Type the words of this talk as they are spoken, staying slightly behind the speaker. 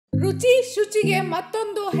ರುಚಿ ಶುಚಿಗೆ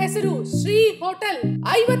ಮತ್ತೊಂದು ಹೆಸರು ಶ್ರೀ ಹೋಟೆಲ್.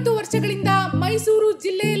 50 ವರ್ಷಗಳಿಂದ ಮೈಸೂರು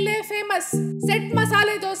ಜಿಲ್ಲೆಯಲ್ಲೇ famous. Set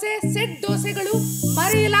masala dosa, set ದೋಸೆಗಳು,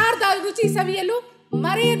 ಮರೆಯಲಾರ್ದ ರುಚಿ ಸವಿಯಲು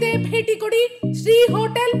ಮರೆಯದೆ ಭೇಟಿ ಕೊಡಿ ಶ್ರೀ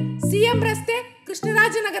ಹೋಟೆಲ್, ಸಿಎಂ ರಸ್ತೆ,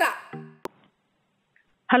 ಕೃಷ್ಣರಾಜನಗರ.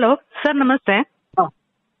 ಹಲೋ ಸರ್, ನಮಸ್ತೆ.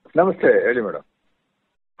 ನಮಸ್ತೆ, ಹೇಳಿ ಮೇಡಮ್.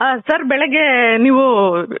 ಸರ್, ಬೆಳಗ್ಗೆ ನೀವು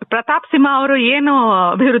ಪ್ರತಾಪ್ ಸಿಂಹ ಅವರು ಏನು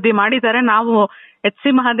ಅಭಿವೃದ್ಧಿ ಮಾಡಿದ್ದಾರೆ, ನಾವು ಎಚ್ ಸಿ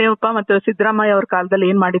ಮಹಾದೇವಪ್ಪ ಮತ್ತು ಸಿದ್ದರಾಮಯ್ಯ ಅವ್ರ ಕಾಲದಲ್ಲಿ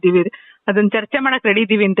ಏನ್ ಮಾಡಿದೀವಿ ಅದನ್ನ ಚರ್ಚೆ ಮಾಡಕ್ ರೆಡಿ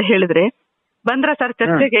ಇದೀವಿ ಅಂತ ಹೇಳಿದ್ರೆ ಬಂದ್ರ ಸರ್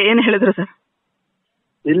ಚರ್ಚೆಗೆ? ಏನ್ ಹೇಳಿದ್ರು ಸರ್?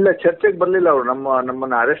 ಇಲ್ಲ, ಚರ್ಚೆಗೆ ಬರ್ಲಿಲ್ಲ ಅವರು.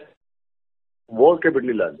 ನಮ್ಮನ್ನ ಅರೆಸ್ಟ್ ಹೋಗಕ್ಕೆ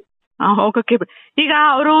ಬಿಡ್ಲಿಲ್ಲ ಅಲ್ಲಿ. ಹೋಗಕ್ಕೆ ಈಗ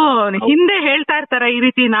ಅವರು ಹಿಂದೆ ಹೇಳ್ತಾ ಇರ್ತಾರ ಈ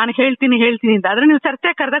ರೀತಿ, ನಾನು ಹೇಳ್ತೀನಿ ಅಂತ. ಆದ್ರೆ ನೀವು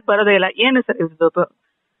ಚರ್ಚೆ ಕರೆದಕ್ ಬರೋದೇ ಇಲ್ಲ. ಏನು ಸರ್ ಇವ್ರದ್ದು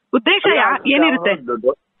ಉದ್ದೇಶ? ಏನಿರುತ್ತೆ?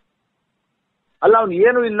 ಅಲ್ಲ, ಅವ್ನು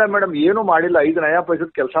ಏನು ಇಲ್ಲ ಮೇಡಮ್, ಏನು ಮಾಡಿಲ್ಲ. 5 ನಯಾ ಪೈಸದ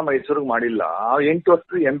ಕೆಲಸ ಮೈಸೂರಿಗೆ ಮಾಡಿಲ್ಲ. 8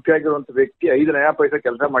 ವರ್ಷ MP ಆಗಿರುವಂತ ವ್ಯಕ್ತಿ 5 ನಯಾ ಪೈಸಾ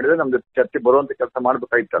ಕೆಲಸ ಮಾಡಿದ್ರೆ ನಮ್ದು ಚರ್ಚೆ ಬರುವಂತ ಕೆಲಸ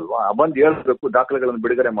ಮಾಡ್ಬೇಕಾಯ್ತಲ್ವಾ? ಬಂದ್ ಹೇಳ್ಬೇಕು, ದಾಖಲೆಗಳನ್ನು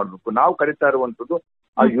ಬಿಡುಗಡೆ ಮಾಡ್ಬೇಕು. ನಾವು ಕರಿತಾ ಇರುವಂತದ್ದು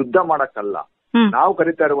ಆ ಯುದ್ಧ ಮಾಡಕ್ಕಲ್ಲ. ನಾವು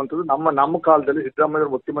ಕರಿತಾ ಇರುವಂತದ್ದು ನಮ್ಮ ಕಾಲದಲ್ಲಿ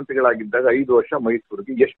ಸಿದ್ದರಾಮಯ್ಯ ಮುಖ್ಯಮಂತ್ರಿಗಳಾಗಿದ್ದಾಗ 5 ವರ್ಷ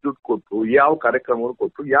ಮೈಸೂರಿಗೆ ಎಷ್ಟು ದುಡ್ಡು ಕೊಟ್ಟು, ಯಾವ ಕಾರ್ಯಕ್ರಮಗಳು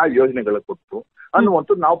ಕೊಟ್ಟು, ಯಾವ ಯೋಜನೆಗಳು ಕೊಟ್ಟು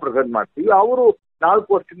ಅನ್ನುವಂಥದ್ದು ನಾವು ಪ್ರೆಸೆಂಟ್ ಮಾಡ್ತೀವಿ. ಅವರು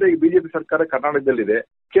 4 ವರ್ಷದಿಂದ ಈ ಬಿಜೆಪಿ ಸರ್ಕಾರ ಕರ್ನಾಟಕದಲ್ಲಿದೆ,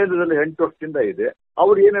 ಕೇಂದ್ರದಲ್ಲಿ 8 ವರ್ಷದಿಂದ ಇದೆ.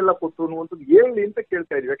 ಅವ್ರು ಏನೆಲ್ಲ ಕೊಟ್ಟು ಅನ್ನುವಂಥದ್ದು ಹೇಳಿ ಅಂತ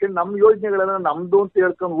ಕೇಳ್ತಾ ಇದೀವಿ. ಯಾಕಂದ್ರೆ ನಮ್ಮ ಯೋಜನೆಗಳನ್ನ ನಮ್ದು ಅಂತ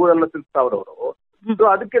ಹೇಳ್ಕೊಂಡು ಊರೆಲ್ಲ ತಿಳ್ತಾವ್ರವರು. ಸೊ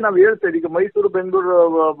ಅದಕ್ಕೆ ನಾವು ಹೇಳ್ತಾ ಇದೀವಿ. ಈಗ ಮೈಸೂರು ಬೆಂಗಳೂರು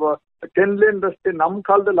 10 ಲೇನ್ ರಸ್ತೆ ನಮ್ಮ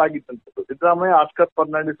ಕಾಲದಲ್ಲಿ ಆಗಿದ್ದಂಥದ್ದು. ಸಿದ್ದರಾಮಯ್ಯ, ಆಸ್ಕರ್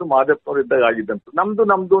ಫರ್ನಾಂಡಿಸ್, ಮಹದೇವಪ್ಪನವರು ಇದ್ದಾಗ ಆಗಿದ್ದಂಥದ್ದು.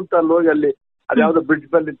 ನಮ್ದು ಅಂತ ಅಲ್ಲಿ ಹೋಗಿ ಅಲ್ಲಿ ಅದ್ಯಾವ್ದೋ ಬ್ರಿಡ್ಜ್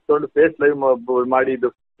ಮೇಲೆ ನಿಂತ್ಕೊಂಡು ಫೇಸ್ ಲೈವ್ ಮಾಡಿದ್ದು,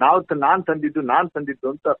 ನಾನ್ ತಂದಿದ್ದು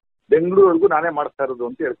ಅಂತ ಬೆಂಗಳೂರಿಗೂ ನಾನೇ ಮಾಡ್ತಾ ಇರೋದು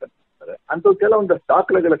ಅಂತ ಹೇಳ್ತಾರೆ. ಅಂತ ಕೆಲವೊಂದು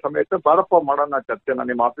ದಾಖಲೆಗಳ ಸಮೇತ ಬಾರಪ್ಪ ಮಾಡೋಣ ಚರ್ಚೆ, ನಾನು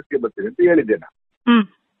ನಿಮ್ಮ ಆಫೀಸ್ಗೆ ಬರ್ತೀನಿ ಅಂತ ಹೇಳಿದ್ದೇನೆ.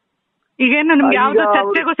 ಈಗೇನು ನಿಮ್ಗೆ ಯಾವ್ದು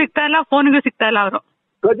ಚರ್ಚೆಗೂ ಸಿಗ್ತಾ ಇಲ್ಲ, ಫೋನ್ಗೂ ಸಿಗ್ತಾ ಇಲ್ಲ. ಅವರು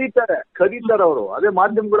ಕದೀತಾರೆ ಅವರು. ಅದೇ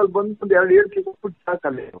ಮಾಧ್ಯಮಗಳಲ್ಲಿ ಬಂದು ಒಂದು 2 ಹೇಳಿಕೆ ಕೊಟ್ಬಿಟ್ಟು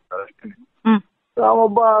ಸಾಕಲ್ಲಿ ಹೋಗ್ತಾರೆ ಅಷ್ಟೇ.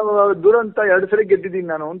 ಒಬ್ಬ ದುರಂತ 2 ಸರಿ ಗೆದ್ದಿದ್ದೀನಿ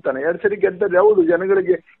ನಾನು ಅಂತಾನೆ. 2 ಸರಿ ಗೆದ್ದರೆ ಯಾವುದು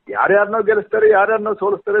ಜನಗಳಿಗೆ ಯಾರ್ಯಾರನ್ನೋ ಗೆಲ್ಲಿಸ್ತಾರೆ, ಯಾರ್ಯಾರನ್ನೋ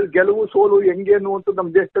ಸೋಲಿಸ್ತಾರೆ. ಗೆಲುವು ಸೋಲು ಹೆಂಗೇನು ಅಂತ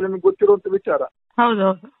ನಮ್ಮ ದೇಶದಲ್ಲಿ ನಿಮ್ಗೆ ಗೊತ್ತಿರುವಂತ ವಿಚಾರ.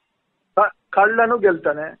 ಹೌದೌದು. ಕಳ್ಳನು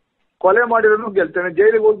ಗೆಲ್ತಾನೆ, ಕೊಲೆ ಮಾಡಿರೋನು ಗೆಲ್ತಾನೆ,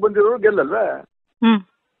 ಜೈಲಿಗೆ ಹೋಗಿ ಬಂದಿರೋರು ಗೆಲ್ಲಲ್ವೇ?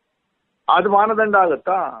 ಅದು ಮಾನದಂಡ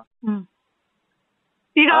ಆಗತ್ತಾ?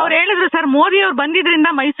 ಈಗ ಅವ್ರು ಹೇಳಿದ್ರು ಸರ್, ಮೋದಿ ಅವ್ರು ಬಂದಿದ್ರಿಂದ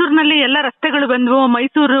ಮೈಸೂರಿನಲ್ಲಿ ಎಲ್ಲ ರಸ್ತೆಗಳು ಬಂದ್ವು,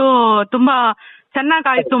 ಮೈಸೂರು ತುಂಬಾ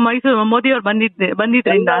ಚೆನ್ನಾಗಾಯ್ತು ಮೋದಿ ಅವ್ರು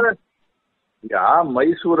ಬಂದಿದ್ರಿಂದ. ಈಗ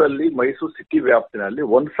ಮೈಸೂರು ಸಿಟಿ ವ್ಯಾಪ್ತಿನಲ್ಲಿ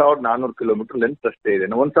 1400 ಕಿಲೋಮೀಟರ್ ಲೆಂತ್ ರಸ್ತೆ ಇದೆ.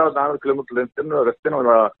 1400 ಕಿಲೋಮೀಟರ್ ಲೆಂತ್ ರಸ್ತೆನ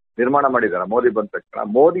ನಿರ್ಮಾಣ ಮಾಡಿದ್ದಾರೆ ಮೋದಿ ಬಂದ ತಕ್ಷಣ.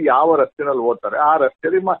 ಮೋದಿ ಯಾವ ರಸ್ತೆನಲ್ಲಿ ಹೋಗ್ತಾರೆ ಆ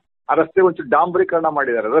ರಸ್ತೆ ಒಂಚೂರು ಡಾಂಬರೀಕರಣ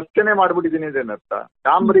ಮಾಡಿದ್ದಾರೆ. ರಸ್ತೆನೇ ಮಾಡ್ಬಿಟ್ಟಿದ್ದೀನಿ ಏನರ್ಥ?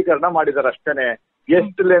 ಡಾಂಬರೀಕರಣ ಮಾಡಿದ್ದಾರೆ ಅಷ್ಟೇನೆ.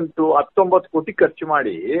 ಎಷ್ಟು ಲೆಂತ್? 19 ಕೋಟಿ ಖರ್ಚು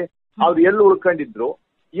ಮಾಡಿ ಅವ್ರು ಎಲ್ಲಿ ಉಳ್ಕೊಂಡಿದ್ರು,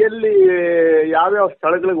 ಎಲ್ಲಿ ಯಾವ್ಯಾವ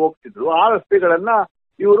ಸ್ಥಳಗಳಿಗೆ ಹೋಗ್ತಿದ್ರು ಆ ರಸ್ತೆಗಳನ್ನ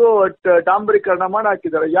ಇವರು ಡಾಂಬರೀಕರಣ ಮಾಡಿ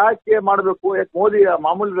ಹಾಕಿದ್ದಾರೆ. ಯಾಕೆ ಮಾಡ್ಬೇಕು? ಯಾಕೆ ಮೋದಿ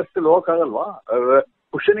ಮಾಮೂಲಿ ರಸ್ತೆಲಿ ಹೋಗಕ್ಕಾಗಲ್ವಾ?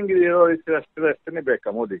 ಕುಶನಿಂಗ್ ಇರೋ ರಸ್ತೆನೇ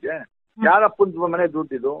ಬೇಕಾ ಮೋದಿಗೆ? ಯಾರಪ್ಪನ ಮನೆ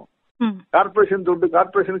ದುಡ್ಡಿದು? ಕಾರ್ಪೊರೇಷನ್ ದುಡ್ಡು,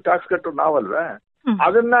 ಕಾರ್ಪೊರೇಷನ್ ಟ್ಯಾಕ್ಸ್ ಕಟ್ಟರು ನಾವಲ್ವೇ?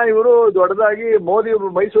 ಅದನ್ನ ಇವರು ದೊಡ್ಡದಾಗಿ ಮೋದಿ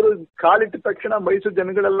ಮೈಸೂರು ಕಾಲಿಟ್ಟ ತಕ್ಷಣ ಮೈಸೂರು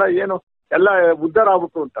ಜನಗಳೆಲ್ಲ ಏನು ಎಲ್ಲ ಉದ್ಧಾರ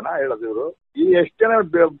ಆಗ್ಬಿಟ್ಟು ಅಂತನ ಹೇಳೋದು ಇವರು. ಈ ಎಷ್ಟು ಜನ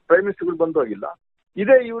ಪ್ರೈಮ್ ಮಿನಿಸ್ಟರ್ಗಳು ಬಂದು ಹೋಗಿಲ್ಲ.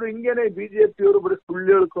 ಇದೇ ಇವರು ಹಿಂಗೇನೆ ಬಿಜೆಪಿಯವರು ಬರೀ ಸುಳ್ಳು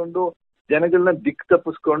ಹೇಳ್ಕೊಂಡು ಜನಗಳನ್ನ ದಿಕ್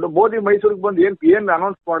ತಪ್ಪಿಸ್ಕೊಂಡು ಮೋದಿ ಮೈಸೂರಿಗೆ ಬಂದು ಏನ್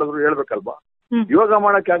ಅನೌನ್ಸ್ ಮಾಡಿದ್ರು ಹೇಳ್ಬೇಕಲ್ವಾ? ಯೋಗ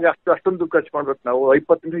ಮಾಡಕ್ಕೆ ಅಷ್ಟೊಂದು ಖರ್ಚು ಮಾಡ್ಬೇಕು ನಾವು.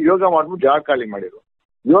 20 ನಿಮಿಷ ಯೋಗ ಮಾಡ್ಬಿಟ್ಟು ಜಾಗ ಖಾಲಿ ಮಾಡಿದ್ರು.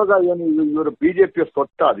 ಯೋಗ ಏನು ಇವರು ಬಿಜೆಪಿಯ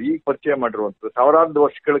ಸ್ವತ್ತ, ಅದು ಈಗ ಪರಿಚಯ ಮಾಡಿರುವಂತ ಸಾವಿರಾರು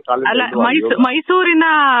ವರ್ಷಗಳ ಕಾಲ. ಮೈಸೂರಿನ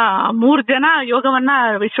 3 ಜನ ಯೋಗವನ್ನ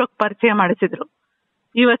ವಿಶ್ವಕ್ಕೆ ಪರಿಚಯ ಮಾಡಿಸಿದ್ರು.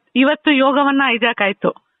 ಇವತ್ತು ಯೋಗವನ್ನ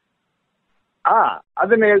ಇದಾಕಾಯ್ತು.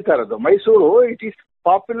 ಅದನ್ನ ಹೇಳ್ತಾ ಇರೋದು. Mysuru it is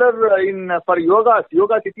popular for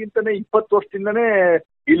yoga city ಅಂತಾನೆ 20 ವರ್ಷದಿಂದನೇ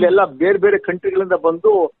ಇಲ್ಲೆಲ್ಲ ಬೇರೆ ಬೇರೆ ಕಂಟ್ರಿಗಳಿಂದ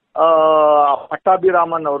ಬಂದು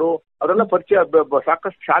ಪಟ್ಟಾಭಿರಾಮನ್ ಅವರು ಅವರೆಲ್ಲ ಪರಿಚಯ,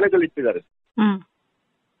 ಸಾಕಷ್ಟು ಶಾಲೆಗಳಿಟ್ಟಿದ್ದಾರೆ.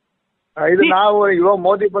 ಇದು ನಾವು ಇವಾಗ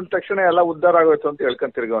ಮೋದಿ ಬಂದ ತಕ್ಷಣ ಎಲ್ಲ ಉದ್ಧಾರ ಆಗೋಯ್ತು ಅಂತ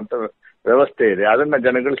ಹೇಳ್ಕೊಂಡ್ ತಿರುಗುವಂತ ವ್ಯವಸ್ಥೆ ಇದೆ. ಅದನ್ನ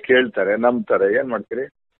ಜನಗಳು ಕೇಳ್ತಾರೆ, ನಂಬ್ತಾರೆ. ಏನ್ ಮಾಡ್ತೀರಿ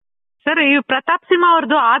ಸರ್? ಈ ಪ್ರತಾಪ್ ಸಿಂಹ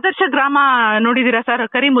ಅವ್ರದ್ದು ಆದರ್ಶ ಗ್ರಾಮ ನೋಡಿದೀರಾ ಸರ್?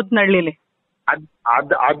 ಕರಿಮುದ್ನಹಳ್ಳಿಲಿ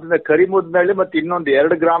ಅದನ್ನ ಕರಿಮುದ್ನಹಳ್ಳಿ ಮತ್ತೆ ಇನ್ನೊಂದು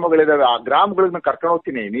 2 ಗ್ರಾಮಗಳಿದಾವೆ. ಆ ಗ್ರಾಮಗಳನ್ನ ಕರ್ಕೊಂಡು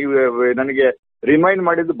ಹೋಗ್ತೀನಿ. ನೀವು ನನಗೆ ರಿಮೈಂಡ್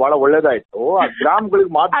ಮಾಡಿದ್ದು ಬಹಳ ಒಳ್ಳೇದಾಯ್ತು. ಆ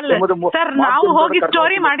ಗ್ರಾಮಗಳಿಗೆ ಮಾತ್ರ ನಾವು ಹೋಗಿ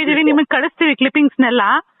ಸ್ಟೋರಿ ಮಾಡಿದೀವಿ, ನಿಮಗೆ ಕಳಿಸ್ತೀವಿ ಕ್ಲಿಪ್ಪಿಂಗ್ಸ್ನೆಲ್ಲ.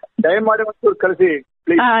 ದಯಮಾಡಿ ಒಂಚೂರು ಕಳಿಸಿ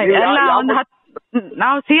ಪ್ಲೀಸ್.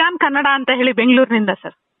 ನಾವು ಸಿಯಾನ್ ಕನ್ನಡ ಅಂತ ಹೇಳಿ ಬೆಂಗಳೂರಿನಿಂದ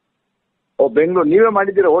ಸರ್. ಬೆಂಗಳೂರು ನೀವೇ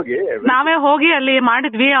ಮಾಡಿದ್ದೀರಾ? ಹೋಗಿ ನಾವೇ ಹೋಗಿ ಅಲ್ಲಿ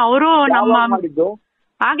ಮಾಡಿದ್ವಿ. ಅವರು ನಮ್ಮ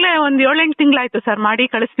ಆಗ್ಲೇ ಒಂದ್ 7-8 ತಿಂಗಳಾಯ್ತು ಸರ್. ಮಾಡಿ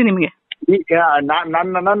ಕಳಿಸ್ತೀನಿ ನಿಮ್ಗೆ.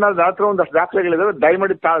 ನನ್ನ ಹತ್ರ ಒಂದಷ್ಟು ದಾಖಲೆಗಳಿದಾವೆ,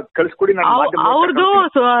 ದಯಮಾಡಿ ಕಳಿಸ್ಕೊಡಿ. ಅವ್ರದ್ದು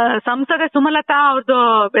ಸಂಸದೆ ಸುಮಲತಾ ಅವ್ರದ್ದು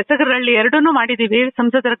ಬೆಸಗರಹಳ್ಳಿ 2 ಮಾಡಿದೀವಿ,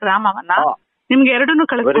 ಸಂಸದರ ಗ್ರಾಮವನ್ನ. ನಿಮ್ಗೆ 2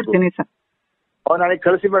 ಕಳಿಸ್ಕೊಡ್ತೀನಿ ಸರ್. ನನಗೆ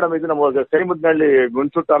ಕಳಿಸಿ ಮೇಡಮ್. ಇದು ನಮ್ಮ ಕರಿಮುದ್ನಹಳ್ಳಿ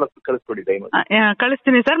ಗುಂಟೂರು ತಾಲೂಕು ಕಳಿಸ್ಕೊಡಿ ದಯಮಾಡಿ.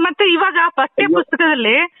 ಕಳಿಸ್ತೀನಿ ಸರ್. ಮತ್ತೆ ಇವಾಗ ಪಠ್ಯ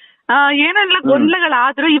ಪುಸ್ತಕದಲ್ಲಿ ಏನೆಲ್ಲ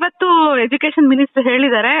ಗೊಂದಲಗಳಾದ್ರೂ ಇವತ್ತು ಎಜುಕೇಶನ್ ಮಿನಿಸ್ಟರ್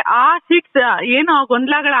ಹೇಳಿದ್ದಾರೆ ಆ ಸೀಟ್ಸ್ ಏನು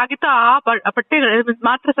ಗೊಂದಲಗಳಾಗಿತ್ತು ಆ ಪಠ್ಯಗಳು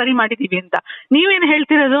ಮಾತ್ರ ಸರಿ ಮಾಡಿದೀವಿ ಅಂತ. ನೀವೇನು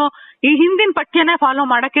ಹೇಳ್ತಿರೋದು ಈ ಹಿಂದಿನ ಪಠ್ಯನೇ ಫಾಲೋ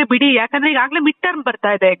ಮಾಡಕ್ಕೆ ಬಿಡಿ, ಯಾಕಂದ್ರೆ ಈಗಾಗಲೇ ಮಿಡ್ ಟರ್ಮ್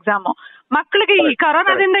ಬರ್ತಾ ಇದೆ ಎಕ್ಸಾಮು. ಮಕ್ಕಳಿಗೆ ಈ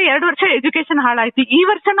ಕೊರೋನಾದಿಂದ 2 ವರ್ಷ ಎಜುಕೇಶನ್ ಹಾಳಾಯ್ತು, ಈ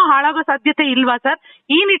ವರ್ಷನೂ ಹಾಳಾಗೋ ಸಾಧ್ಯತೆ ಇಲ್ವಾ ಸರ್?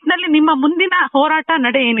 ಈ ನಿಟ್ಟಿನಲ್ಲಿ ನಿಮ್ಮ ಮುಂದಿನ ಹೋರಾಟ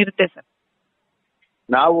ನಡೆ ಏನಿರುತ್ತೆ ಸರ್?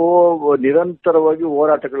 ನಾವು ನಿರಂತರವಾಗಿ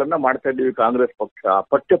ಹೋರಾಟಗಳನ್ನ ಮಾಡ್ತಾ ಇದ್ದೀವಿ. ಕಾಂಗ್ರೆಸ್ ಪಕ್ಷ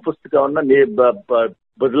ಪಠ್ಯ ಪುಸ್ತಕವನ್ನ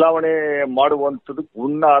ಬದಲಾವಣೆ ಮಾಡುವಂಥದ್ದು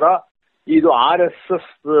ಹುನ್ನಾರ. ಇದು RSS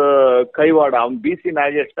ಕೈವಾಡ. BC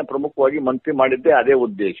ನಾಗೇಶ್ನ ಪ್ರಮುಖವಾಗಿ ಮಂತ್ರಿ ಮಾಡಿದ್ದೆ ಅದೇ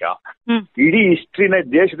ಉದ್ದೇಶ. ಇಡೀ ಹಿಸ್ಟ್ರಿನ,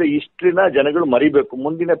 ದೇಶದ ಹಿಸ್ಟ್ರಿನ ಜನಗಳು ಮರಿಬೇಕು,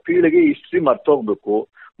 ಮುಂದಿನ ಪೀಳಿಗೆ ಹಿಸ್ಟ್ರಿ ಮರ್ತೋಗ್ಬೇಕು.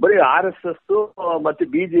 ಬರೀ RSS ಮತ್ತೆ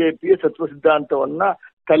BJP ಸತ್ವ ಸಿದ್ಧಾಂತವನ್ನ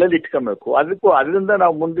ತಲೆಯಲ್ಲಿ ಇಟ್ಕೊಬೇಕು. ಅದರಿಂದ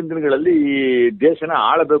ನಾವು ಮುಂದಿನ ದಿನಗಳಲ್ಲಿ ಈ ದೇಶನ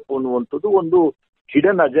ಆಳಬೇಕು ಅನ್ನುವಂಥದ್ದು ಒಂದು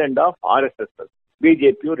hidden agenda of RSS,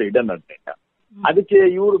 BJP ಅವ್ರ ಹಿಡನ್ ಅಜೆಂಡಾ. ಅದಕ್ಕೆ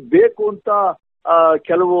ಇವರು ಬೇಕು ಅಂತ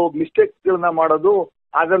ಕೆಲವು ಮಿಸ್ಟೇಕ್ಗಳನ್ನ ಮಾಡೋದು,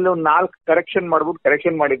 ಅದರಲ್ಲಿ ಒಂದು 4 ಕರೆಕ್ಷನ್ ಮಾಡ್ಬಿಟ್ಟು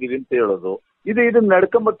ಕರೆಕ್ಷನ್ ಮಾಡಿದೀವಿ ಅಂತ ಹೇಳೋದು, ಇದು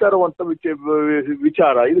ನಡ್ಕೊಂಬತ್ತಾ ಇರುವಂತ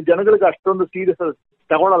ವಿಚಾರ. ಇದು ಜನಗಳಿಗೆ ಅಷ್ಟೊಂದು ಸೀರಿಯಸ್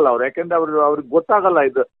ತಗೊಳಲ್ಲ ಅವ್ರು, ಯಾಕಂದ್ರೆ ಅವ್ರಿಗೆ ಗೊತ್ತಾಗಲ್ಲ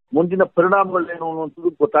ಇದು ಮುಂದಿನ ಪರಿಣಾಮಗಳೇನು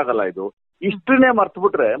ಅನ್ನುವಂಥದ್ದು ಗೊತ್ತಾಗಲ್ಲ. ಇದು ಇಷ್ಟನ್ನೇ ಮರ್ತು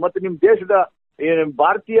ಬಿಟ್ರೆ ಮತ್ತೆ ನಿಮ್ ದೇಶದ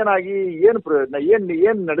ಭಾರತೀಯನಾಗಿ ಏನು ಪ್ರಯೋಜನ,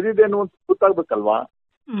 ಏನ್ ನಡೆದಿದೆ ಅನ್ನುವಂಥ ಗೊತ್ತಾಗ್ಬೇಕಲ್ವಾ?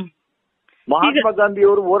 ಮಹಾತ್ಮ ಗಾಂಧಿ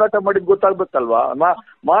ಅವರು ಹೋರಾಟ ಮಾಡಿದ್ ಗೊತ್ತಾಗ್ಬೇಕಲ್ವಾ?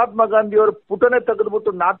 ಮಹಾತ್ಮ ಗಾಂಧಿ ಅವರು ಪುಟನೆ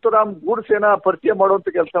ತೆಗೆದ್ಬಿಟ್ಟು ನಾಥುರಾಮ್ ಗೂಡ್ಸೆನ ಪರಿಚಯ ಮಾಡುವಂತ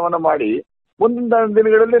ಕೆಲಸವನ್ನ ಮಾಡಿ ಮುಂದಿನ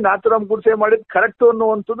ದಿನಗಳಲ್ಲಿ ನಾಥುರಾಮ್ ಗೂಡ್ಸೆ ಮಾಡಿದ್ ಕರೆಕ್ಟ್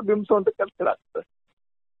ಅನ್ನುವಂಥದ್ದು ಬಿಂಬಿಸುವಂತ ಕೆಲಸಗಳಾಗ್ತದೆ.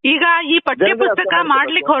 ಈಗ ಈ ಪಠ್ಯ ಪುಸ್ತಕ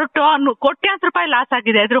ಮಾಡ್ಲಿಕ್ಕೆ ಹೊರಟು ಕೋಟ್ಯಾಂತರ ರೂಪಾಯಿ ಲಾಸ್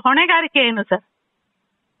ಆಗಿದೆ, ಅದ್ರ ಹೊಣೆಗಾರಿಕೆ ಏನು ಸರ್?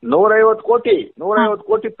 150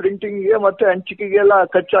 ಕೋಟಿ ಪ್ರಿಂಟಿಂಗ್ಗೆ ಮತ್ತೆ ಹಂಚಿಕೆಗೆ ಎಲ್ಲ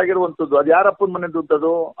ಖರ್ಚಾಗಿರುವಂತದ್ದು. ಅದು ಯಾರಪ್ಪನ ಮನೆ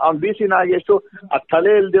ದುಡ್ಡದು? ಅವ್ನು BC ನಾಗೇಶು ಆ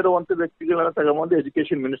ತಲೆ ಇಲ್ದಿರುವಂತ ವ್ಯಕ್ತಿಗಳನ್ನ ತಗೊಂಬಂದು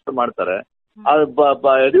ಎಜುಕೇಶನ್ ಮಿನಿಸ್ಟರ್ ಮಾಡ್ತಾರೆ.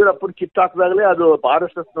 ಯಡಿಯೂರಪ್ಪನ ಕಿತ್ತಾಕ್ದಾಗಲೇ ಅದು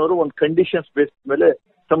RSSನವರು ಒಂದು ಕಂಡೀಷನ್ಸ್ ಬೇಸ್ ಮೇಲೆ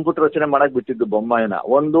ಸಂಪುಟ ರಚನೆ ಮಾಡಕ್ ಬಿಟ್ಟಿದ್ದು ಬೊಮ್ಮಾಯಿನ.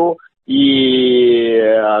 ಒಂದು, ಈ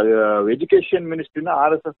ಎಜುಕೇಶನ್ ಮಿನಿಸ್ಟ್ರಿನ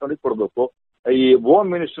RSSನವ್ರಿಗೆ ಕೊಡ್ಬೇಕು, ಈ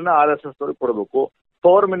ಹೋಮ್ ಮಿನಿಸ್ಟರ್ನ RSSನವ್ರಿಗೆ ಕೊಡ್ಬೇಕು,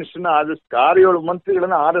 ಪವರ್ ಮಿನಿಸ್ಟರ್ನ 6-7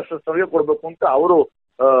 ಮಂತ್ರಿಗಳನ್ನ RSSನವ್ರಿಗೆ ಕೊಡ್ಬೇಕು ಅಂತ ಅವರು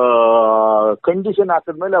ಕಂಡೀಷನ್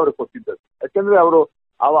ಹಾಕಿದ್ಮೇಲೆ ಅವ್ರಿಗೆ ಕೊಟ್ಟಿದ್ದಾರೆ. ಯಾಕಂದ್ರೆ ಅವರು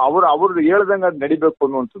ಹೇಳ್ದಂಗೆ ಅದು ನಡಿಬೇಕು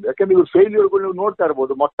ಅನ್ನುವಂಥದ್ದು. ಯಾಕಂದ್ರೆ ಇವ್ರು ಫೇಲ್ಯೂರ್ಗಳು ನೀವು ನೋಡ್ತಾ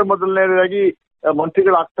ಇರ್ಬೋದು. ಮೊದಲನೇದಾಗಿ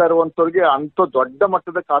ಮಂತ್ರಿಗಳಾಗ್ತಾ ಇರುವಂತವ್ರಿಗೆ ಅಂತ ದೊಡ್ಡ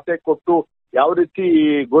ಮಟ್ಟದ ಖಾತೆ ಕೊಟ್ಟು ಯಾವ ರೀತಿ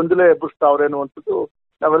ಗೊಂದಲ ಎಬ್ಬಿಸ್ತಾವ್ರೆ ಅನ್ನುವಂಥದ್ದು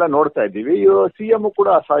ನಾವೆಲ್ಲ ನೋಡ್ತಾ ಇದ್ದೀವಿ. CM ಕೂಡ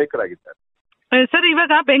ಸಹಾಯಕರಾಗಿದ್ದಾರೆ. ಸರ್,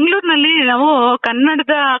 ಇವಾಗ ಬೆಂಗಳೂರಿನಲ್ಲಿ ನಾವು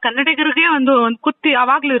ಕನ್ನಡಿಗರಿಗೆ ಒಂದು ಕುತ್ತಿ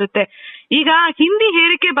ಯಾವಾಗ್ಲೂ ಇರುತ್ತೆ. ಈಗ ಹಿಂದಿ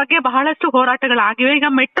ಹೇರಿಕೆ ಬಗ್ಗೆ ಬಹಳಷ್ಟು ಹೋರಾಟಗಳಾಗಿವೆ. ಈಗ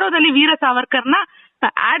ಮೆಟ್ರೋದಲ್ಲಿ ವೀರ ಸಾವರ್ಕರ್ನ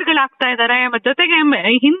ಆಡ್ಗಳಾಗ್ತಾ ಇದಾರೆ. ಜೊತೆಗೆ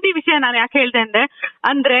ಹಿಂದಿ ವಿಷಯ ನಾನು ಯಾಕೆ ಹೇಳ್ದೆ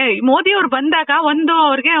ಅಂದ್ರೆ ಮೋದಿ ಅವ್ರು ಬಂದಾಗ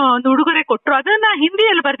ಅವ್ರಿಗೆ ಒಂದು ಉಡುಗೊರೆ ಕೊಟ್ರು, ಅದನ್ನ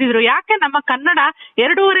ಹಿಂದಿಯಲ್ಲಿ ಬರ್ದಿದ್ರು. ಯಾಕೆ ನಮ್ಮ ಕನ್ನಡ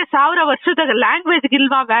 2500 ವರ್ಷದ ಲ್ಯಾಂಗ್ವೇಜ್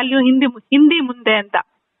ಇಲ್ವಾ ವ್ಯಾಲ್ಯೂ ಹಿಂದಿ ಮುಂದೆ ಅಂತ?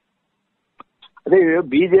 ಅದೇ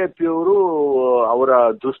ಬಿಜೆಪಿಯವರು ಅವರ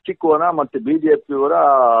ದೃಷ್ಟಿಕೋನ ಮತ್ತೆ ಬಿಜೆಪಿಯವರ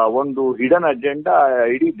ಒಂದು ಹಿಡನ್ ಅಜೆಂಡಾ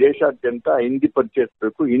ಇಡೀ ದೇಶಾದ್ಯಂತ Hindi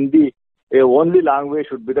ಪರಿಚಯಿಸಬೇಕು. Hindi only language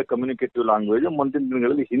should be the communicative language. ಮುಂದಿನ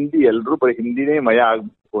ದಿನಗಳಲ್ಲಿ ಹಿಂದಿ ಎಲ್ಲರೂ ಬರೀ ಹಿಂದಿನೇ ಮಯ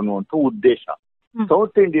ಆಗಬೇಕು ಅನ್ನುವಂಥ ಉದ್ದೇಶ.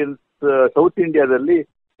 ಸೌತ್ ಇಂಡಿಯಾದಲ್ಲಿ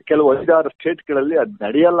ಕೆಲವು 5-6 ಸ್ಟೇಟ್ಗಳಲ್ಲಿ ಅದು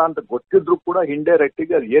ನಡೆಯಲ್ಲ ಅಂತ ಗೊತ್ತಿದ್ರು ಕೂಡ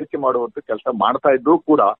ಇಂಡೈರೆಕ್ಟಿಗೆ ಅದು ಏರಿಕೆ ಮಾಡುವಂತ ಕೆಲಸ ಮಾಡ್ತಾ ಇದ್ರು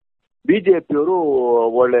ಕೂಡ ಬಿಜೆಪಿಯವರು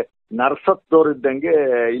ಒಳ್ಳೆ ನರ್ಸತ್ದವ್ರು ಇದ್ದಂಗೆ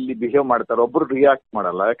ಇಲ್ಲಿ ಬಿಹೇವ್ ಮಾಡ್ತಾರೆ. ಒಬ್ರು ರಿಯಾಕ್ಟ್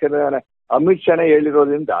ಮಾಡಲ್ಲ. ಯಾಕಂದ್ರೆ ಅಮಿತ್ ಶಾನೇ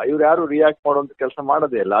ಹೇಳಿರೋದ್ರಿಂದ ಇವ್ರು ಯಾರು ರಿಯಾಕ್ಟ್ ಮಾಡುವಂತ ಕೆಲಸ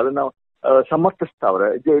ಮಾಡೋದೇ ಇಲ್ಲ. ಅದನ್ನ ಸಮರ್ಥಿಸ್ತಾವ್ರೆ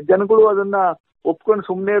ಜನಗಳು. ಅದನ್ನ ಒಪ್ಕೊಂಡು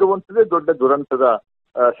ಸುಮ್ಮನೆ ಇರುವಂತದ್ದೇ ದೊಡ್ಡ ದುರಂತದ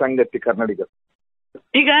ಸಂಗತಿ ಕನ್ನಡಿಗರು.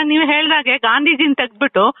 ಈಗ ನೀವು ಹೇಳಿದಾಗೆ ಗಾಂಧೀಜಿನ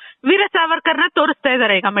ತೆಗ್ದ್ಬಿಟ್ಟು ವೀರ ಸಾವರ್ಕರ್ನ ತೋರಿಸ್ತಾ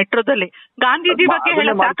ಇದಾರೆ ಈಗ ಮೆಟ್ರೋದಲ್ಲಿ. ಗಾಂಧೀಜಿ ಬಗ್ಗೆ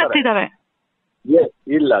ಹೇಳಕ್ ಸಾಕಷ್ಟಿದಾವೆ.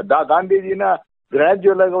 ಇಲ್ಲ, ಗಾಂಧೀಜಿನ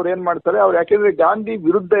ಗ್ರಾಜುಯಲ್ ಆಗಿ ಅವ್ರು ಏನ್ ಮಾಡ್ತಾರೆ, ಅವ್ರು ಯಾಕೆಂದ್ರೆ ಗಾಂಧಿ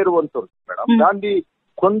ವಿರುದ್ಧ ಇರುವಂತವ್ರು ಮೇಡಮ್. ಗಾಂಧಿ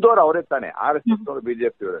ಕೊಂದೋರು ಅವರೇ ತಾನೆ, RSS ಅವರು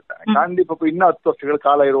ಬಿಜೆಪಿ ಅವರೇ ತಾನೆ. ಗಾಂಧಿ ಪಾಪ ಇನ್ನ 10 ವರ್ಷಗಳ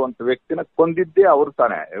ಕಾಲ ಇರುವಂತ ವ್ಯಕ್ತಿನ ಕೊಂದಿದ್ದೇ ಅವ್ರು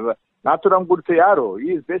ತಾನೆ. ನಾಥುರಾಮ್ ಗೂಡ್ಸೆ ಯಾರು?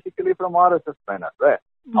 ಈಸ್ ಬೇಸಿಕಲಿ ಫ್ರಮ್ RSS ತಾನೆ.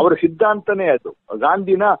 ಅವರ ಸಿದ್ಧಾಂತನೇ ಅದು.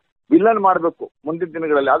 ಗಾಂಧಿನ ವಿಲನ್ ಮಾಡ್ಬೇಕು ಮುಂದಿನ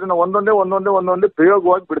ದಿನಗಳಲ್ಲಿ. ಅದನ್ನ ಒಂದೊಂದೇ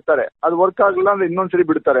ಪ್ರಯೋಗವಾಗಿ ಬಿಡ್ತಾರೆ. ಅದು ವರ್ಕ್ ಆಗಲಿಲ್ಲ ಅಂದ್ರೆ ಇನ್ನೊಂದ್ಸರಿ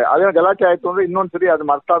ಬಿಡ್ತಾರೆ. ಅದೇ ಗಲಾಟೆ ಆಯ್ತು ಅಂದ್ರೆ ಇನ್ನೊಂದ್ಸರಿ ಅದು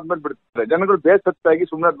ಮರ್ತಾದ್ಮೇಲೆ ಬಿಡ್ತಾರೆ. ಜನಗಳು ಬೇಸತ್ತಾಗಿ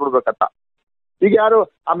ಸುಮ್ಮನೆ ಬಿಡ್ಬೇಕತ್ತ. ಈಗ ಯಾರು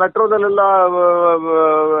ಆ ಮೆಟ್ರೋದಲ್ಲೆಲ್ಲ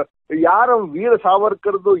ಯಾರು ವೀರ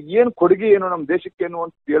ಸಾವರ್ಕರ್ದು ಏನ್ ಕೊಡುಗೆ ಏನು ನಮ್ಮ ದೇಶಕ್ಕೆ ಏನು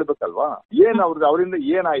ಅಂತ ಹೇಳ್ಬೇಕಲ್ವಾ? ಏನ್ ಅವರಿಂದ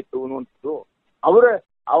ಏನಾಯ್ತು ಅನ್ನುವಂಥದ್ದು.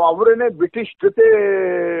 ಅವರೇನೆ ಬ್ರಿಟಿಷ್ ಜೊತೆ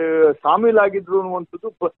ಸಾಮೀಲಾಗಿದ್ರು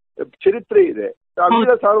ಅನ್ನುವಂಥದ್ದು ಚರಿತ್ರೆ ಇದೆ.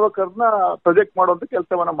 ವೀರ ಸಾವರ್ಕರ್ನ ಪ್ರೊಜೆಕ್ಟ್ ಮಾಡುವಂತ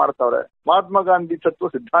ಕೆಲಸವನ್ನ ಮಾಡ್ತಾವ್ರೆ. ಮಹಾತ್ಮ ಗಾಂಧಿ ತತ್ವ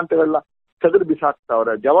ಸಿದ್ಧಾಂತಗಳನ್ನ ತೆಗೆದು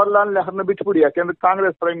ಬಿಸಾಕ್ತಾವ್ರೆ. ಜವಾಹರ್ಲಾಲ್ ನೆಹರ್ನ ಬಿಟ್ಬಿಡಿ, ಯಾಕೆಂದ್ರೆ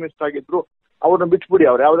ಕಾಂಗ್ರೆಸ್ ಪ್ರೈಮ್ ಮಿನಿಸ್ಟರ್ ಆಗಿದ್ರು. ಅವ್ರನ್ನ ಬಿಟ್ಬಿಡಿ,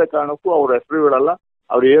 ಅವ್ರು ಯಾವುದೇ ಕಾರಣಕ್ಕೂ ಅವ್ರ ಹೆಸರು ಹೇಳಲ್ಲ.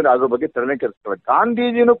 ಅವ್ರು ಏನು ಅದ್ರ ಬಗ್ಗೆ ತಲೆ ಕೆಡಿಸ್ತಾರೆ.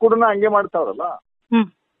 ಗಾಂಧೀಜಿನೂ ಕೂಡ ಹಂಗೆ ಮಾಡ್ತಾವ್ರಲ್ಲ.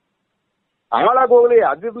 ಹಾಳಾಗೋಗ್ಲಿ,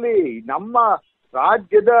 ಅದಿರ್ಲಿ. ನಮ್ಮ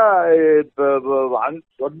ರಾಜ್ಯದ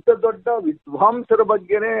ದೊಡ್ಡ ವಿದ್ವಾಂಸರ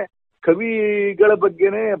ಬಗ್ಗೆನೆ ಕವಿಗಳ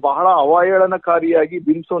ಬಗ್ಗೆನೇ ಬಹಳ ಅವಹೇಳನಕಾರಿಯಾಗಿ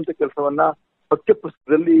ಬಿಂಬಿಸುವಂತ ಕೆಲಸವನ್ನ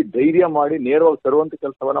ಪಠ್ಯಪುಸ್ತಕದಲ್ಲಿ ಧೈರ್ಯ ಮಾಡಿ ನೇರವಾಗಿ ತರುವಂತ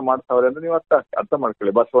ಕೆಲಸವನ್ನ ಮಾಡ್ತಾವ್ರೆ ಅಂದ್ರೆ ನೀವು ಅರ್ಥ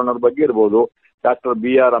ಮಾಡ್ಕೊಳ್ಳಿ. ಬಸವಣ್ಣವ್ರ ಬಗ್ಗೆ ಇರ್ಬೋದು, ಡಾಕ್ಟರ್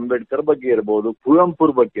BR ಅಂಬೇಡ್ಕರ್ ಬಗ್ಗೆ ಇರ್ಬೋದು,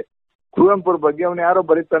 ಕುವೆಂಪುರ ಬಗ್ಗೆ ಅವನು ಯಾರೋ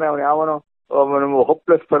ಬರೀತಾನೆ, ಅವನು ಯಾವನೋ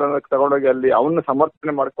ಹೋಪ್ಲೆಸ್ ತಗೊಂಡೋಗಿ ಅಲ್ಲಿ ಅವನ್ನ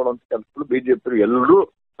ಸಮರ್ಥನೆ ಮಾಡ್ಕೊಳ್ಳುವಂತ ಕೆಲಸಗಳು ಬಿಜೆಪಿ ಎಲ್ಲರೂ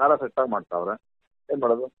ಸಾರಾ ಸೆಟ್ಟಾಗಿ ಮಾಡ್ತಾವ್ರೆ. ಏನ್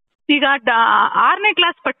ಮಾಡೋದು? ಈಗ 6ನೇ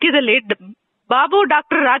ಕ್ಲಾಸ್ ಪಠ್ಯದಲ್ಲಿ ಬಾಬು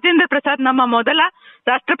ಡಾಕ್ಟರ್ ರಾಜೇಂದ್ರ ಪ್ರಸಾದ್ ನಮ್ಮ ಮೊದಲ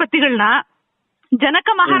ರಾಷ್ಟ್ರಪತಿಗಳನ್ನ ಜನಕ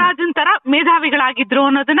ಮಹಾರಾಜನ್ ತರ ಮೇಧಾವಿಗಳಾಗಿದ್ರು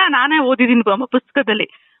ಅನ್ನೋದನ್ನ ನಾನೇ ಓದಿದೀನಿ ಪುಸ್ತಕದಲ್ಲಿ.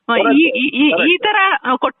 ಈ ತರ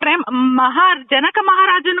ಕೊಟ್ರೆ ಜನಕ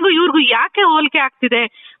ಮಹಾರಾಜನ್ಗೂ ಇವ್ರಿಗೂ ಯಾಕೆ ಹೋಲಿಕೆ ಆಗ್ತಿದೆ?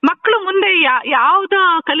 ಮಕ್ಕಳು ಮುಂದೆ ಯಾವ್ದು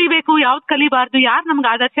ಕಲಿಬೇಕು, ಯಾವ್ದು ಕಲಿಬಾರ್ದು, ಯಾರು ನಮ್ಗೆ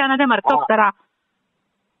ಆದರ್ಶ ಅನ್ನೋದೇ ಮರ್ತೋಗ್ತಾರ?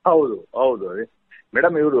 ಹೌದು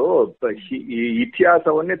ಮೇಡಮ್, ಇವರು ಈ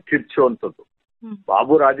ಇತಿಹಾಸವನ್ನೇ ತಿರ್ಚುವಂಥದ್ದು.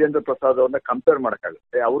 ಬಾಬು ರಾಜೇಂದ್ರ ಪ್ರಸಾದ್ ಅವ್ರನ್ನ ಕಂಪೇರ್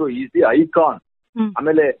ಮಾಡಕ್ಕಾಗುತ್ತೆ. ಅವರು ಈಸ್ ದಿ ಐಕಾನ್.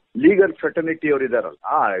 ಆಮೇಲೆ ಲೀಗಲ್ ಫ್ರೆಟರ್ನಿಟಿ ಅವ್ರು ಇದಾರಲ್ಲ,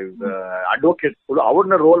 ಅಡ್ವೊಕೇಟ್ಸ್ಗಳು,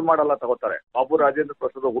 ಅವ್ರನ್ನ ರೋಲ್ ಮಾಡಲ್ಲ ತಗೋತಾರೆ. ಬಾಬು ರಾಜೇಂದ್ರ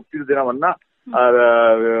ಪ್ರಸಾದ್ ಹುಟ್ಟಿದ ದಿನವನ್ನ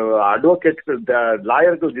ಅಡ್ವೊಕೇಟ್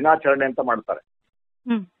ಲಾಯರ್ಗಳು ದಿನಾಚರಣೆ ಅಂತ ಮಾಡ್ತಾರೆ.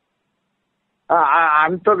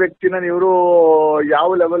 ಅಂತ ವ್ಯಕ್ತಿನ ಇವರು ಯಾವ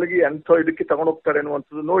ಲೆವೆಲ್ಗೆ ಎಂಥ ಇದಕ್ಕೆ ತಗೊಂಡೋಗ್ತಾರೆ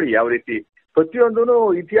ಅನ್ನುವಂಥದ್ದು ನೋಡಿ. ಯಾವ ರೀತಿ ಪ್ರತಿಯೊಂದೂ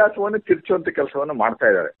ಇತಿಹಾಸವನ್ನು ತಿರ್ಚುವಂತ ಕೆಲಸವನ್ನ ಮಾಡ್ತಾ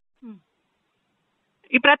ಇದ್ದಾರೆ.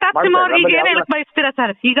 ಈ ಪ್ರತಾಪ್ ಸಿಂಹ ಅವ್ರಿಗೆ ಏನ್ ಹೇಳಕ್ ಬಯಸ್ತೀರಾ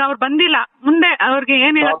ಸರ್? ಈಗ ಅವ್ರು ಬಂದಿಲ್ಲ, ಮುಂದೆ ಅವ್ರಿಗೆ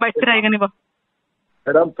ಏನ್ ಹೇಳಕ್ ಬಯಸ್ತೀರಾ ಈಗ ನೀವು?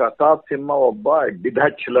 ಮೇಡಮ್, ಪ್ರತಾಪ್ ಸಿಂಹ ಒಬ್ಬ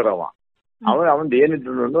ಡಿಬ್ಯಾಚುಲರ್. ಅವನ್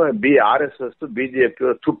ಏನಿದ್ರು RSS ಬಿಜೆಪಿ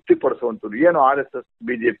ತೃಪ್ತಿ ಪಡಿಸುವಂಥದ್ದು. ಏನು RSS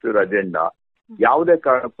ಬಿಜೆಪಿ ಅಜೆಂಡಾ? ಯಾವುದೇ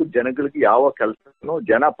ಕಾರಣಕ್ಕೂ ಜನಗಳಿಗೆ ಯಾವ ಕೆಲಸನೂ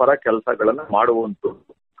ಜನಪರ ಕೆಲಸಗಳನ್ನ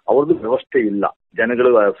ಮಾಡುವಂಥದ್ದು ಅವ್ರದ್ದು ವ್ಯವಸ್ಥೆ ಇಲ್ಲ.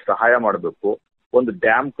 ಜನಗಳಿಗೆ ಸಹಾಯ ಮಾಡಬೇಕು, ಒಂದು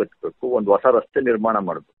ಡ್ಯಾಮ್ ಕಟ್ಟಬೇಕು, ಒಂದು ಹೊಸ ರಸ್ತೆ ನಿರ್ಮಾಣ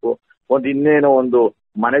ಮಾಡಬೇಕು, ಇನ್ನೇನೋ ಒಂದು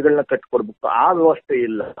ಮನೆಗಳನ್ನ ಕಟ್ಕೊಡ್ಬೇಕು, ಆ ವ್ಯವಸ್ಥೆ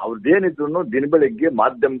ಇಲ್ಲ. ಅವ್ರದ್ದೇನಿದ್ರು ದಿನ ಬೆಳಿಗ್ಗೆ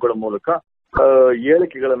ಮಾಧ್ಯಮಗಳ ಮೂಲಕ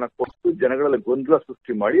ಹೇಳಿಕೆಗಳನ್ನ ಕೊಟ್ಟು ಜನಗಳಲ್ಲಿ ಗೊಂದಲ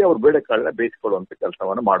ಸೃಷ್ಟಿ ಮಾಡಿ ಅವ್ರ ಬೇಳೆಕಾಳನ್ನ ಬೇಯಿಸ್ಕೊಳ್ಳುವಂತ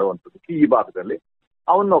ಕೆಲಸವನ್ನ ಮಾಡುವಂಥದ್ದಕ್ಕೆ ಈ ಭಾಗದಲ್ಲಿ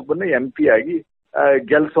ಅವನೊಬ್ಬನ MP ಆಗಿ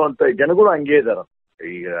ಗೆಲ್ಸುವಂತ ಜನಗಳು ಹಂಗೆ ಇದಾರ.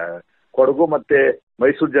 ಈಗ ಕೊಡಗು ಮತ್ತೆ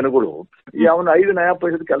ಮೈಸೂರು ಜನಗಳು ಅವನ 5 ನಯಾ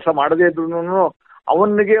ಪೈಸದ ಕೆಲಸ ಮಾಡದೇ ಇದ್ರು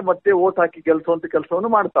ಅವನಿಗೆ ಮತ್ತೆ ಓಟ್ ಹಾಕಿ ಗೆಲ್ಸುವಂತ ಕೆಲಸವನ್ನು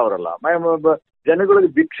ಮಾಡ್ತಾವ್ರಲ್ಲ. ಜನಗಳಿಗೆ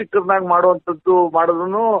ಭಿಕ್ಷುಕರನ್ನಾಗಿ ಮಾಡುವಂತದ್ದು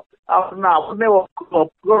ಮಾಡಿದ್ರು ಅವ್ರನ್ನೇ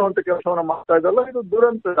ಒಪ್ಕೊಳ್ಳುವಂತ ಕೆಲಸವನ್ನ ಮಾಡ್ತಾ ಇದ್ದಲ್ಲ. ಇದು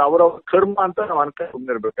ದುರಂತ, ಅವರ ಕರ್ಮ ಅಂತ ನಾವು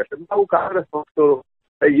ಅನ್ಕೊಂಡಿರ್ಬೇಕಷ್ಟೇ. ನಾವು ಕಾಂಗ್ರೆಸ್ ಪಕ್ಷರು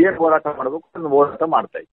ಏನ್ ಹೋರಾಟ ಮಾಡಬೇಕು ಅದನ್ನ ಹೋರಾಟ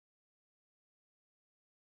ಮಾಡ್ತಾ ಇದ್ದೀವಿ.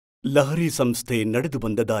 ಲಹರಿ ಸಂಸ್ಥೆ ನಡೆದು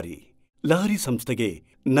ಬಂದ ದಾರಿ. ಲಹರಿ ಸಂಸ್ಥೆಗೆ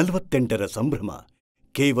 48ರ ಸಂಭ್ರಮ.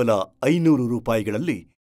 ಕೇವಲ 500 ರೂಪಾಯಿಗಳಲ್ಲಿ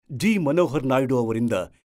ಜಿ ಮನೋಹರ್ ನಾಯ್ಡು ಅವರಿಂದ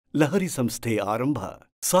ಲಹರಿ ಸಂಸ್ಥೆ ಆರಂಭ.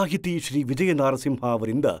 ಸಾಹಿತಿ ಶ್ರೀ ವಿಜಯ ನಾರಸಿಂಹ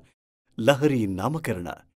ಅವರಿಂದ ಲಹರಿ ನಾಮಕರಣ.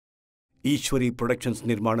 ಈಶ್ವರಿ ಪ್ರೊಡಕ್ಷನ್ಸ್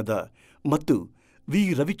ನಿರ್ಮಾಣದ ಮತ್ತು ವಿ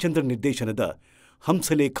ರವಿಚಂದ್ರನ್ ನಿರ್ದೇಶನದ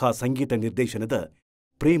ಹಂಸಲೇಖ ಸಂಗೀತ ನಿರ್ದೇಶನದ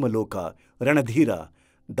ಪ್ರೇಮಲೋಕ, ರಣಧೀರ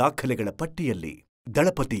ದಾಖಲೆಗಳ ಪಟ್ಟಿಯಲ್ಲಿ.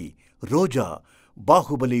 ದಳಪತಿ, ರೋಜಾ,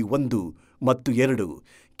 ಬಾಹುಬಲಿ 1 ಮತ್ತು 2,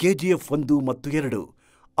 KGF 1 ಮತ್ತು 2,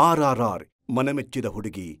 RRR, ಮನಮೆಚ್ಚಿದ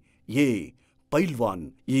ಹುಡುಗಿ, ಪೈಲ್ವಾನ್,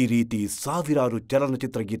 ಈ ರೀತಿ ಸಾವಿರಾರು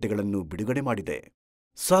ಚಲನಚಿತ್ರ ಗೀತೆಗಳನ್ನು ಬಿಡುಗಡೆ ಮಾಡಿದೆ.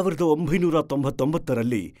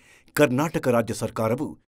 1999ರಲ್ಲಿ ಕರ್ನಾಟಕ ರಾಜ್ಯ ಸರ್ಕಾರವು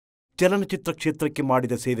ಚಲನಚಿತ್ರ ಕ್ಷೇತ್ರಕ್ಕೆ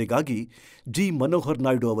ಮಾಡಿದ ಸೇವೆಗಾಗಿ ಜಿ ಮನೋಹರ್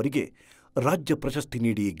ನಾಯ್ಡು ಅವರಿಗೆ ರಾಜ್ಯ ಪ್ರಶಸ್ತಿ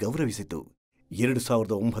ನೀಡಿ ಗೌರವಿಸಿತು.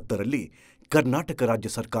 2009ರಲ್ಲಿ ಕರ್ನಾಟಕ ರಾಜ್ಯ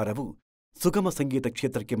ಸರ್ಕಾರವು ಸುಗಮ ಸಂಗೀತ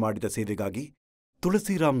ಕ್ಷೇತ್ರಕ್ಕೆ ಮಾಡಿದ ಸೇವೆಗಾಗಿ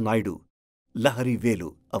ತುಳಸಿರಾಮ್ ನಾಯ್ಡು, ಲಹರಿ ವೇಲು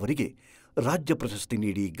ಅವರಿಗೆ ರಾಜ್ಯ ಪ್ರಶಸ್ತಿ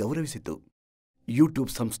ನೀಡಿ ಗೌರವಿಸಿತು.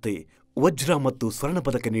 ಯೂಟ್ಯೂಬ್ ಸಂಸ್ಥೆ ವಜ್ರ ಮತ್ತು ಸ್ವರ್ಣ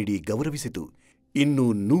ಪದಕ ನೀಡಿ ಗೌರವಿಸಿತು. ಇನ್ನೂ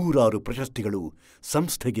 100 ಪ್ರಶಸ್ತಿಗಳು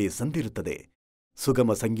ಸಂಸ್ಥೆಗೆ ಸಂದಿರುತ್ತದೆ.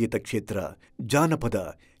 ಸುಗಮ ಸಂಗೀತ ಕ್ಷೇತ್ರ, ಜಾನಪದ,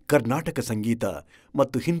 ಕರ್ನಾಟಕ ಸಂಗೀತ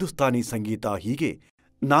ಮತ್ತು ಹಿಂದೂಸ್ತಾನಿ ಸಂಗೀತ ಹೀಗೆ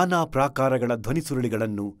ನಾನಾ ಪ್ರಾಕಾರಗಳ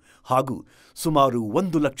ಧ್ವನಿಸುರುಳಿಗಳನ್ನು ಹಾಗೂ ಸುಮಾರು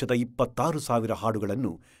 1,26,000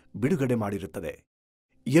 ಹಾಡುಗಳನ್ನು ಬಿಡುಗಡೆ ಮಾಡಿರುತ್ತದೆ.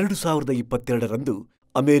 2022ರಂದು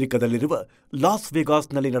ಅಮೆರಿಕದಲ್ಲಿರುವ ಲಾಸ್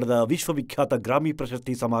ವೆಗಾಸ್ನಲ್ಲಿ ನಡೆದ ವಿಶ್ವವಿಖ್ಯಾತ ಗ್ರಾಮಿ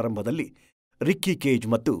ಪ್ರಶಸ್ತಿ ಸಮಾರಂಭದಲ್ಲಿ ರಿಕ್ಕಿ ಕೇಜ್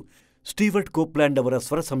ಮತ್ತು ಸ್ಟೀವರ್ಟ್ ಕೋಪ್ಲ್ಯಾಂಡ್ ಅವರ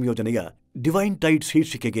ಸ್ವರ ಸಂಯೋಜನೆಯ ಡಿವೈನ್ ಟೈಡ್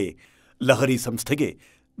ಶೀರ್ಷಿಕೆಗೆ ಲಹರಿ ಸಂಸ್ಥೆಗೆ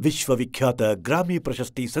ವಿಶ್ವವಿಖ್ಯಾತ ಗ್ರಾಮಿ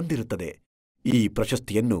ಪ್ರಶಸ್ತಿ ಸಂದಿರುತ್ತದೆ. ಈ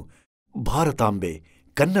ಪ್ರಶಸ್ತಿಯನ್ನು ಭಾರತಾಂಬೆ,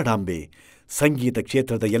 ಕನ್ನಡಾಂಬೆ, ಸಂಗೀತ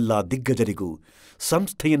ಕ್ಷೇತ್ರದ ಎಲ್ಲಾ ದಿಗ್ಗಜರಿಗೂ,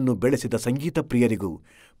 ಸಂಸ್ಥೆಯನ್ನು ಬೆಳೆಸಿದ ಸಂಗೀತ ಪ್ರಿಯರಿಗೂ,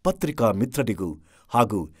 ಪತ್ರಿಕಾ ಮಿತ್ರರಿಗೂ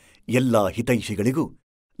ಹಾಗೂ ಎಲ್ಲಾ ಹಿತೈಷಿಗಳಿಗೂ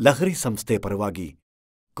ಲಹರಿ ಸಂಸ್ಥೆ ಪರವಾಗಿ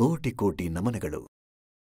ಕೋಟಿ ಕೋಟಿ ನಮನಗಳು.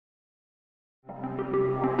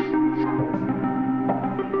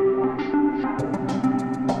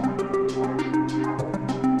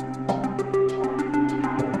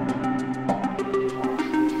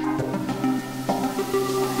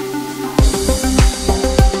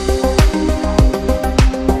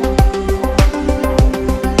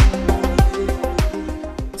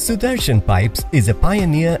 Sudarshan Pipes is a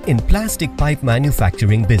pioneer in plastic pipe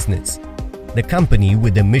manufacturing business. The company,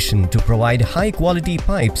 with a mission to provide high-quality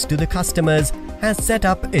pipes to the customers, has set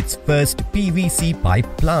up its first PVC pipe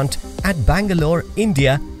plant at Bangalore,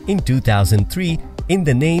 India in 2003 in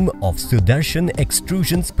the name of Sudarshan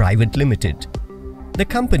Extrusions Private Limited. The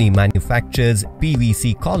company manufactures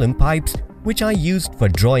PVC column pipes which are used for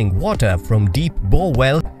drawing water from deep bore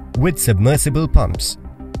well with submersible pumps.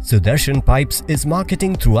 Sudarshan Pipes is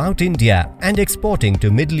marketing throughout India and exporting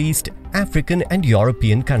to Middle East, African and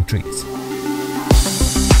European countries.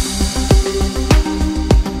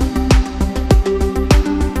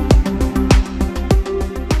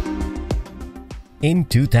 In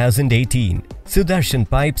 2018, Sudarshan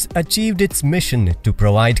Pipes achieved its mission to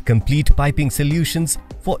provide complete piping solutions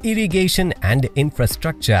for irrigation and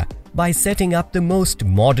infrastructure by setting up the most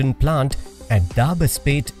modern plant at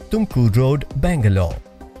Dabaspet, Tumkur Road, Bangalore.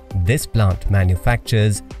 This plant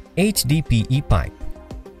manufactures HDPE pipe,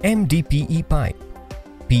 MDPE pipe,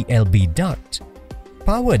 PLB duct,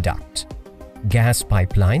 power duct, gas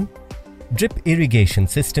pipeline, drip irrigation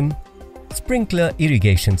system, sprinkler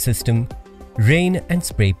irrigation system, rain and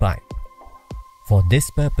spray pipe. For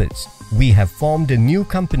this purpose, we have formed a new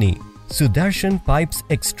company, Sudarshan Pipes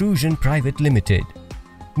Extrusion Private Limited.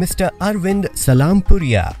 Mr. Arvind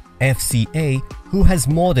Salampuria, FCA, who has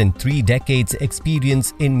more than 3 decades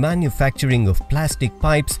experience in manufacturing of plastic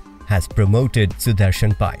pipes, has promoted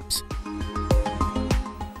Sudarshan Pipes.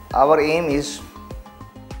 Our aim is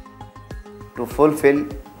to fulfill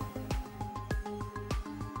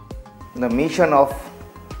the mission of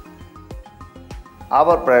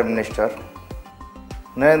our Prime Minister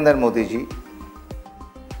Narendra Modi ji,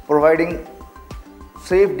 providing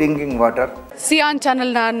safe drinking water. Xi'an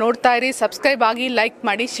ಚಾನೆಲ್ನ ನೋಡ್ತಾ ಇರಿ, subscribe ಆಗಿ, like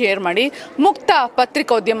ಮಾಡಿ, share ಮಾಡಿ, ಮುಕ್ತ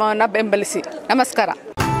ಪತ್ರಿಕೋದ್ಯಮವನ್ನು ಬೆಂಬಲಿಸಿ. ನಮಸ್ಕಾರ.